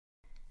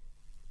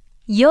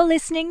You're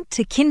listening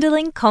to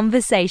Kindling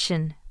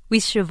Conversation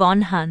with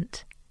Siobhan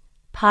Hunt,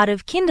 part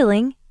of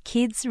Kindling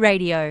Kids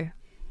Radio.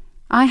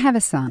 I have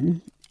a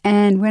son,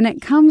 and when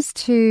it comes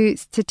to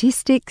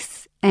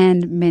statistics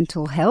and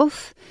mental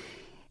health,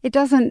 it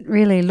doesn't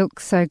really look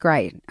so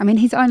great. I mean,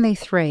 he's only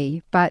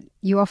 3, but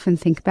you often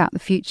think about the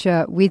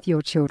future with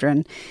your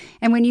children.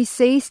 And when you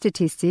see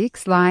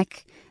statistics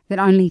like that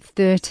only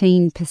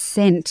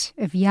 13%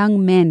 of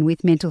young men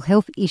with mental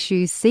health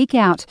issues seek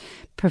out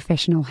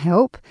professional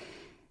help,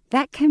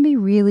 that can be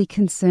really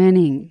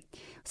concerning.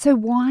 So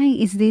why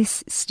is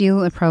this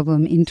still a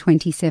problem in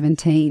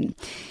 2017?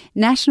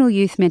 National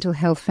Youth Mental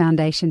Health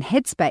Foundation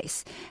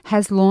Headspace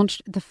has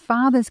launched the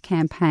Fathers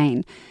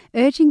Campaign,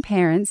 urging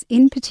parents,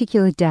 in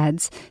particular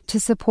dads, to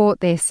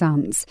support their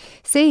sons.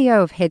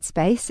 CEO of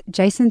Headspace,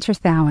 Jason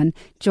Trethowan,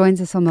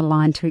 joins us on the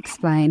line to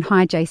explain.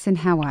 Hi Jason,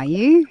 how are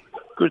you?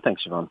 Good,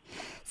 thanks Siobhan.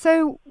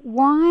 So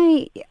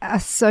why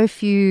are so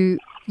few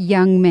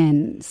young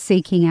men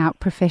seeking out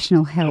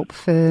professional help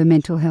for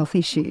mental health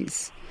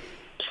issues?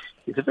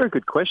 It's a very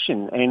good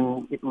question,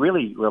 and it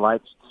really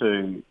relates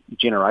to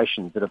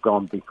generations that have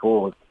gone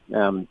before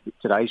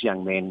today's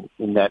young men,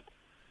 in that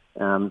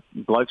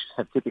blokes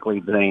have typically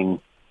been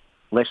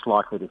less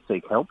likely to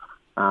seek help.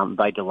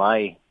 They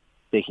delay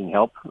seeking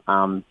help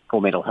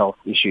for mental health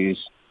issues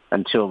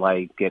until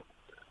they get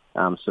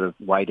sort of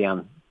way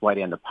down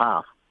the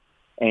path.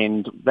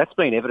 And that's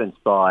been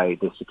evidenced by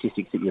the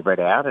statistics that you've read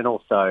out, and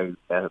also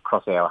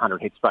across our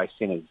 100 Headspace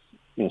centres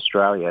in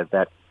Australia,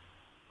 that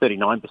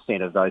 39%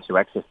 of those who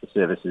access the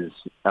services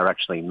are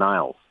actually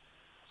males.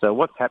 So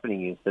what's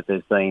happening is that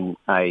there's been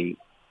a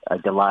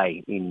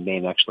delay in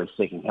men actually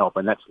seeking help,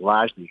 and that's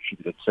largely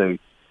attributed to,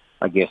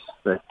 I guess,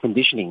 the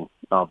conditioning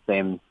of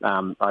them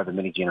over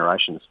many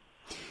generations.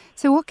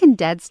 So what can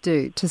dads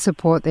do to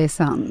support their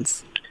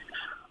sons?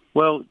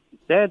 Well,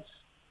 dads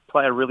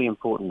play a really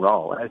important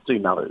role, as do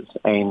mothers.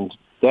 And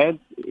dads,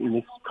 in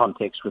this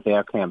context with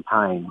our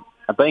campaign,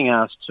 are being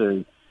asked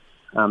to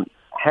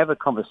have a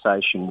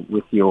conversation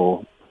with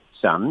your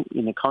son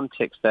in the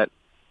context that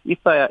if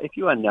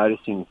you are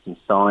noticing some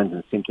signs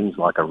and symptoms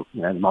like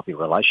there might be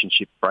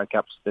relationship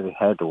breakups that they've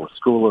had, or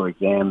school or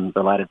exam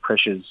related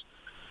pressures,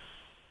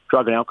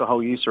 drug and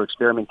alcohol use or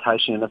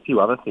experimentation, and a few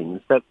other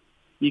things, that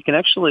you can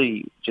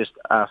actually just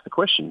ask the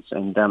questions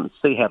and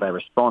see how they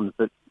respond.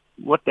 But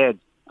what dads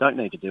don't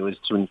need to do is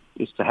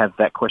to have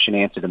that question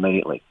answered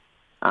immediately.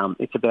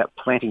 It's about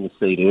planting the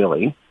seed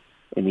early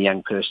in the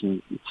young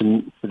person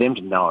for them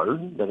to know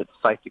that it's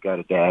safe to go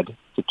to dad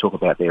to talk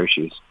about their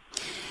issues.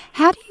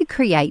 How do you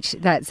create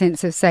that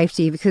sense of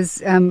safety?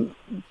 Because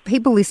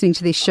people listening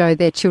to this show,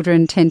 their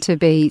children tend to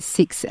be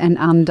 6 and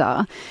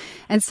under,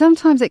 and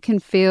sometimes it can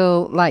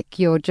feel like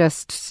you're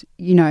just,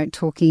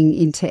 talking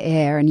into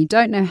air and you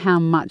don't know how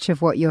much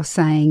of what you're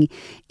saying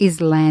is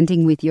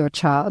landing with your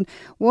child.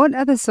 What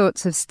are the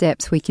sorts of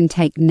steps we can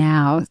take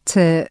now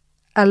to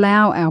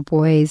allow our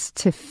boys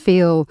to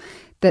feel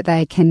that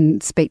they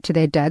can speak to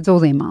their dads or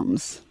their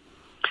mums?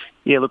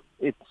 Yeah, look,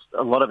 it's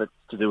a lot of it's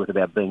to do with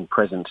about being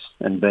present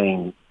and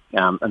being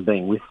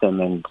with them,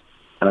 and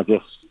I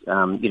guess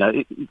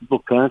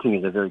look, parenting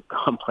is a very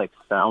complex.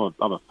 I'm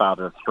a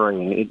father of 3,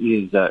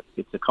 and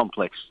it's a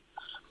complex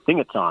thing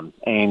at times,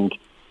 and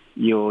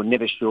you're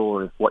never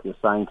sure if what you're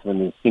saying to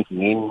them is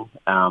sinking in,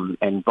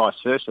 and vice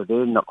versa.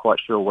 They're not quite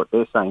sure what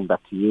they're saying back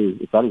to you,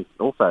 if that is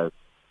also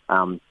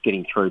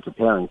getting through to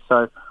parents.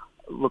 So,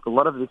 look, a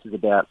lot of this is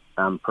about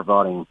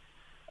providing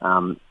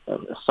a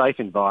safe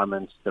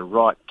environment, the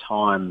right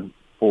time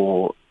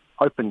for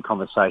open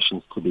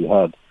conversations to be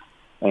had.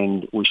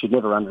 And we should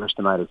never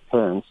underestimate as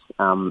parents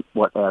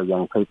what our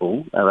young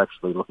people are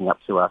actually looking up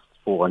to us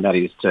for, and that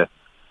is to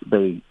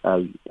be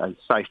a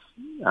safe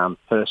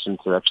person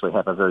to actually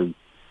have a very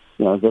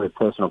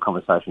personal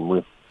conversation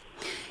with.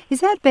 Is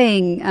that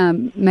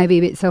being maybe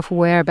a bit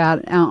self-aware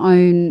about our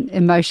own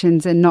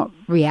emotions and not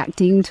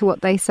reacting to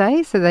what they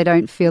say, so they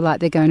don't feel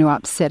like they're going to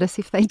upset us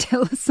if they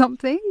tell us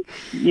something?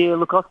 Yeah,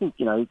 look, I think,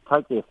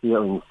 take their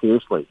feelings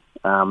seriously.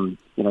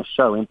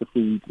 Show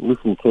empathy,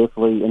 listen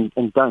carefully,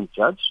 and don't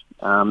judge.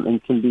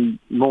 And can be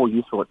more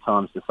useful at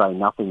times to say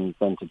nothing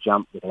than to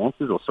jump with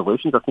answers or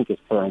solutions. I think as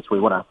parents we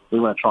want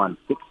to try and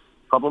fix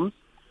problems,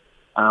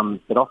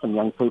 but often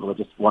young people are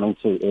just wanting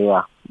to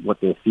air what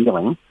they're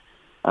feeling.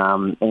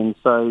 And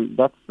so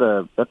that's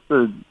the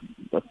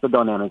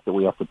dynamic that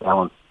we have to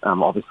balance.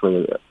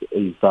 Obviously,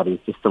 is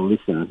just to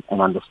listen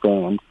and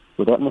understand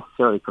without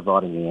necessarily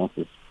providing the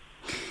answers.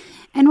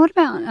 And what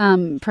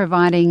about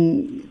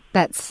providing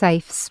that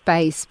safe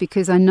space?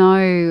 Because I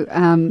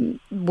know,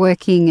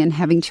 working and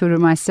having children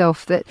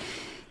myself, that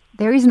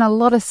there isn't a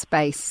lot of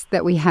space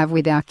that we have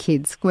with our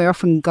kids. We're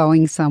often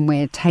going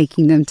somewhere,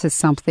 taking them to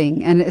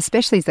something, and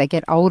especially as they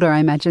get older, I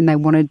imagine they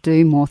want to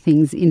do more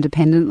things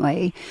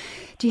independently.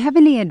 Do you have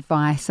any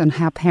advice on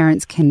how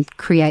parents can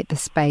create the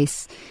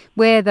space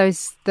where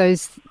those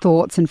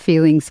thoughts and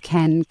feelings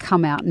can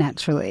come out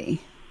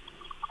naturally?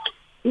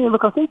 Yeah,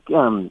 look, I think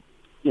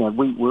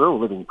we're all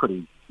living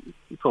pretty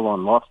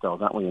full-on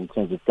lifestyles, aren't we, in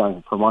terms of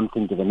going from one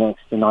thing to the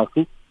next. And I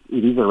think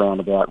it is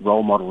around about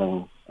role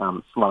modelling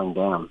slowing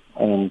down.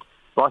 And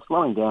by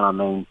slowing down, I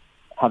mean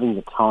having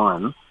the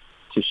time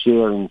to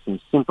share in some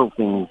simple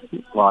things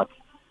like,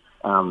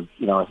 a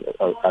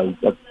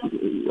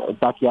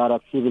backyard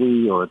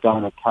activity or a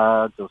game of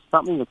cards or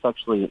something that's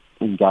actually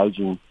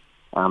engaging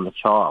the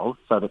child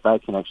so that they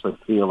can actually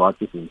feel like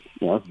this is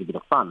a bit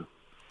of fun.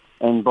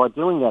 And by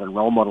doing that and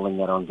role modelling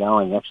that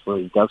ongoing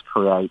actually does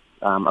create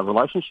a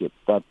relationship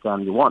that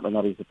you want, and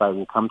that is that they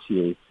will come to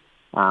you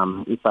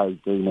if they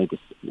do need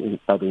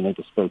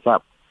to speak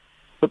up.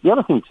 But the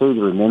other thing too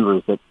to remember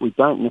is that we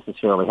don't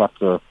necessarily have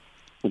to,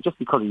 just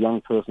because a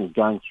young person is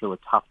going through a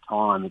tough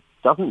time, it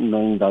doesn't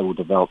mean they will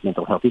develop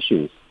mental health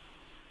issues.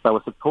 So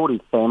a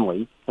supportive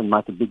family can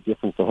make a big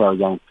difference to how a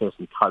young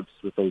person copes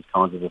with these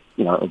kinds of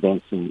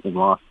events in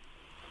life.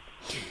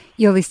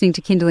 You're listening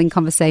to Kindling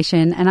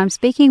Conversation, and I'm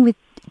speaking with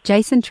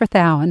Jason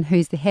Trethowan,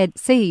 who's the head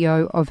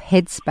CEO of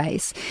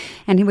Headspace.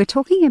 And we're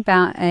talking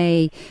about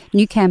a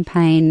new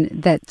campaign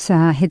that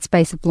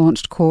Headspace have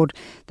launched called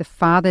The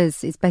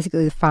Fathers. It's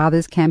basically the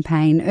Fathers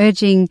campaign,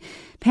 urging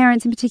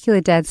parents, in particular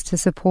dads, to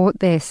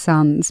support their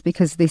sons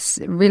because this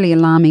really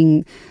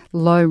alarming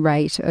low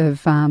rate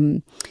of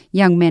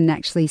young men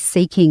actually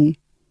seeking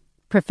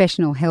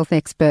professional health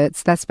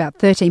experts. That's about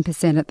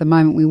 13% at the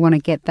moment. We want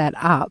to get that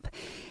up.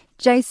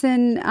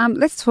 Jason,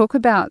 let's talk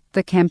about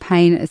the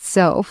campaign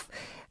itself.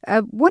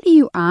 What are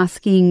you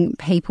asking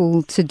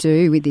people to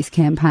do with this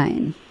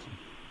campaign?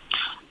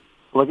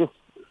 Well, I guess,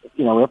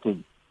 we have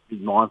to be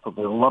mindful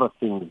that a lot of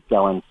things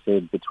go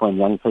unsaid between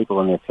young people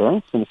and their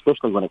parents, and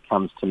especially when it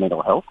comes to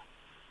mental health.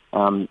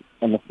 And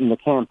the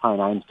campaign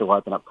aims to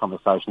open up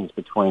conversations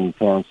between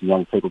parents and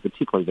young people,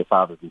 particularly their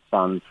fathers and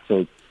sons,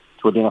 to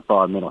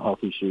identify mental health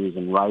issues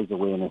and raise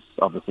awareness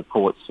of the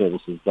support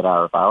services that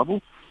are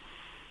available.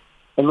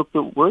 And look,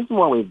 the reason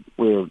why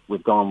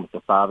we've gone with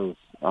the fathers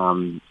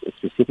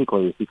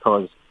specifically is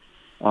because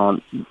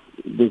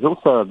there's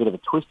also a bit of a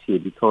twist here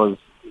because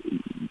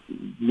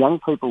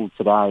young people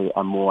today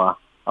are more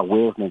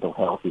aware of mental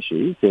health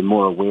issues. They're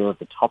more aware of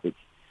the topic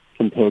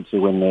compared to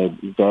when their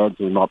dads,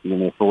 who might be in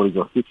their 40s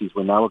or 50s,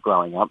 when they were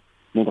growing up,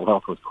 mental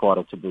health was quite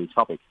a taboo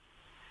topic.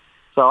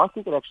 So I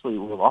think it actually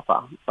will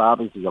offer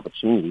fathers the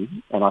opportunity,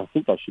 and I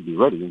think they should be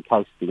ready in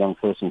case the young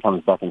person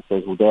comes back and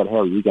says, well, Dad,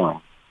 how are you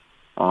going?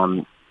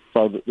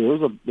 So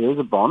there is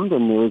a bond,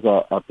 and there is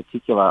a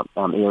particular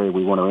area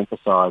we want to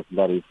emphasise.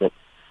 That is that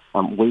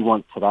we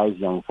want today's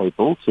young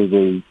people to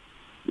be,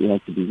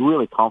 to be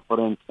really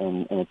confident,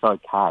 and it's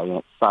okay and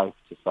it's safe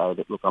to say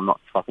that, look, I'm not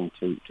tracking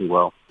too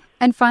well.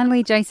 And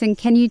finally, Jason,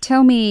 can you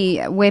tell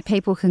me where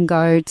people can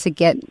go to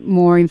get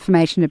more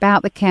information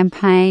about the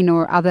campaign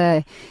or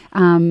other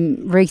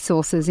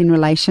resources in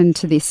relation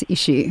to this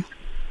issue?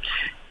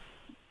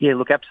 Yeah,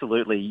 look,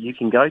 absolutely. You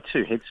can go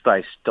to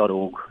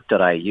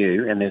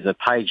headspace.org.au and there's a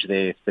page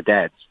there for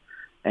dads,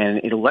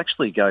 and it'll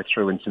actually go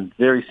through in some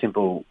very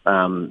simple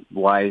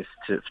ways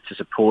to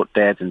support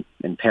dads and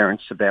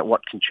parents about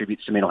what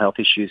contributes to mental health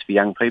issues for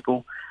young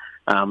people,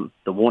 the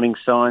warning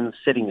signs,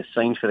 setting the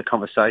scene for the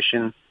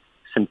conversation,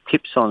 some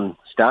tips on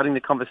starting the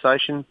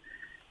conversation,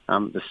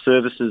 the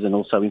services and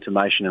also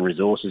information and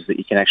resources that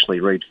you can actually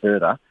read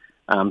further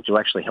to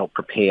actually help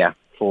prepare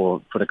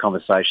for the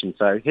conversation.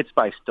 So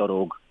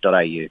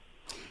headspace.org.au.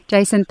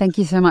 Jason, thank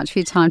you so much for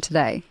your time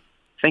today.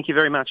 Thank you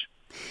very much.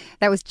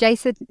 That was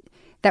Jason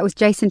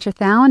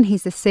Trethowan.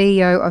 He's the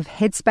CEO of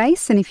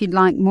Headspace. And if you'd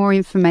like more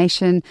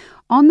information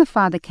on the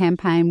Father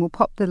campaign, we'll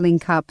pop the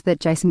link up that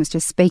Jason was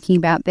just speaking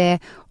about there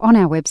on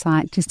our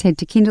website. Just head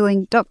to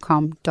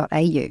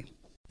kindling.com.au.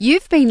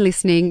 You've been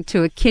listening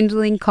to a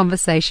Kindling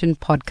Conversation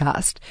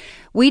podcast.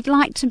 We'd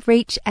like to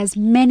reach as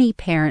many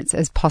parents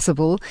as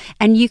possible,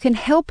 and you can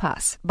help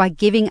us by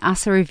giving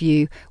us a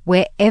review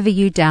wherever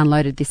you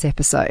downloaded this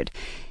episode.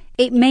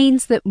 It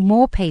means that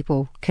more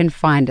people can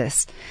find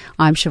us.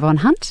 I'm Siobhan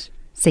Hunt.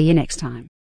 See you next time.